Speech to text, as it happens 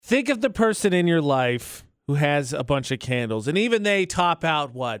Think of the person in your life who has a bunch of candles, and even they top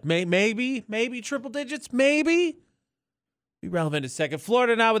out what? Maybe triple digits, maybe? Be relevant in a second.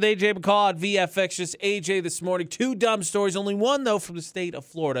 Florida Now with AJ McCall on VFX. Just AJ this morning. 2 dumb stories. Only one, though, from the state of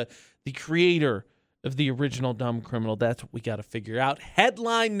Florida. The creator of the original dumb criminal. That's what we got to figure out.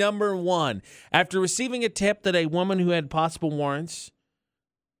 Headline number 1. After receiving a tip that a woman who had possible warrants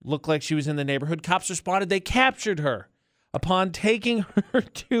looked like she was in the neighborhood, cops responded. They captured her. Upon taking her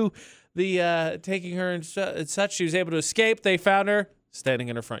to the and such, she was able to escape. They found her standing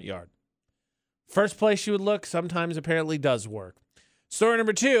in her front yard. First place she would look sometimes apparently does work. Story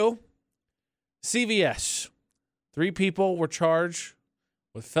number 2, CVS. 3 people were charged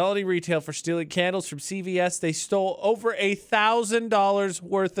with felony retail for stealing candles from CVS. They stole over $1,000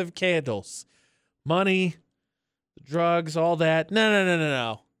 worth of candles. Money, drugs, all that.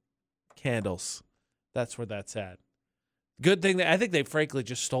 No. Candles. That's where that's at. Good thing that I think they frankly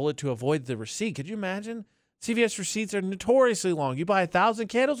just stole it to avoid the receipt. Could you imagine? CVS receipts are notoriously long. You buy 1,000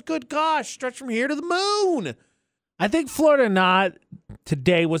 candles? Good gosh, stretch from here to the moon. I think Florida Not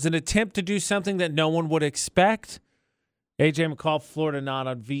today was an attempt to do something that no one would expect. AJ McCall, Florida Not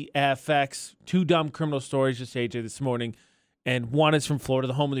on VFX. 2 dumb criminal stories, just AJ this morning. And one is from Florida,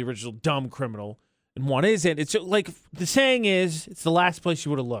 the home of the original dumb criminal. And one isn't. It's like the saying is, it's the last place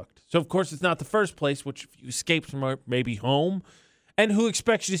you would have looked. So, of course, it's not the first place, which if you escaped from maybe home. And who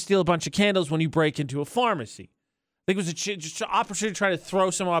expects you to steal a bunch of candles when you break into a pharmacy? I think it was just an opportunity to try to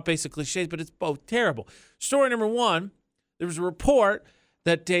throw some off basic cliches, but it's both terrible. Story number 1, there was a report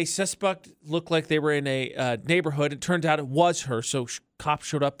that a suspect looked like they were in a neighborhood. It turned out it was her, so cops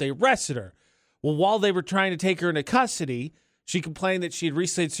showed up. They arrested her. Well, while they were trying to take her into custody, she complained that she had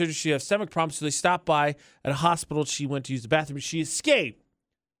recently had surgery. She had stomach problems, so they stopped by at a hospital. She went to use the bathroom. She escaped.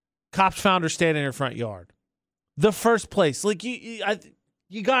 Cops found her standing in her front yard. The first place. Like, you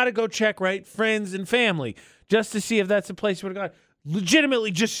got to go check, right? Friends and family, just to see if that's the place you would have gone.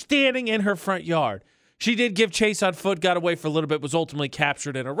 Legitimately just standing in her front yard. She did give chase on foot, got away for a little bit, was ultimately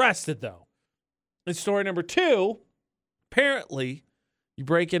captured and arrested, though. And story number 2, apparently, you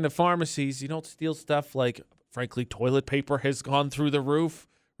break into pharmacies, you don't steal stuff like, frankly, toilet paper has gone through the roof,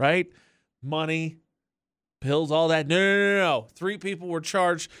 right? Money, pills, all that. No. 3 people were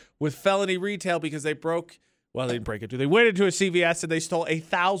charged with felony retail because they broke, well, they didn't break it. They went into a CVS and they stole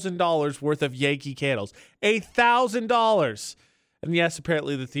 $1,000 worth of Yankee candles. $1,000. And yes,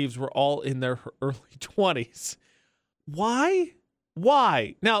 apparently the thieves were all in their early 20s. Why?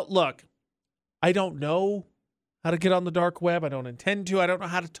 Now, look, I don't know how to get on the dark web. I don't intend to. I don't know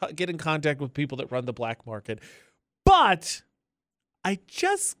how to get in contact with people that run the black market. But I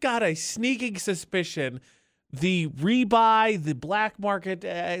just got a sneaking suspicion the rebuy, the black market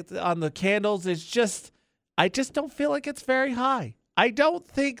on the candles is just, I just don't feel like it's very high. I don't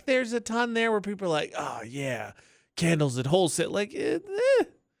think there's a ton there where people are like, oh, yeah, candles at wholesale. Like,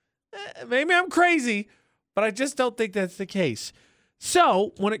 maybe I'm crazy, but I just don't think that's the case.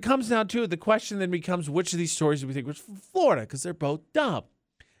 So when it comes down to it, the question then becomes, which of these stories do we think was from Florida? Because they're both dumb.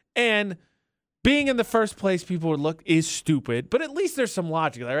 And being in the first place people would look is stupid, but at least there's some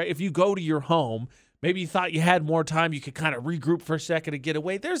logic there, right? If you go to your home, maybe you thought you had more time, you could kind of regroup for a second and get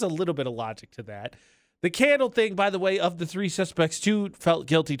away. There's a little bit of logic to that. The candle thing, by the way, of the 3 suspects, 2 felt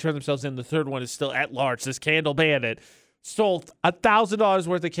guilty, turned themselves in. The third one is still at large. This candle bandit stole $1,000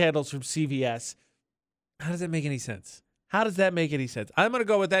 worth of candles from CVS. How does that make any sense? I'm going to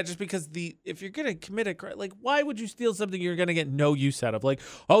go with that just because if you're going to commit a crime, like, why would you steal something you're going to get no use out of? Like,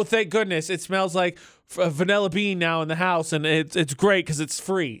 oh, thank goodness, it smells like vanilla bean now in the house, and it's great because it's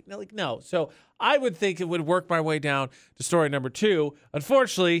free. No. So I would think it would work my way down to story number 2.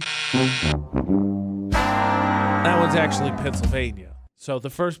 Unfortunately, that one's actually Pennsylvania. So the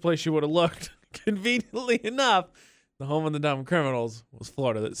first place you would have looked, conveniently enough, the home of the dumb criminals, was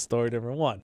Florida. That's story number 1.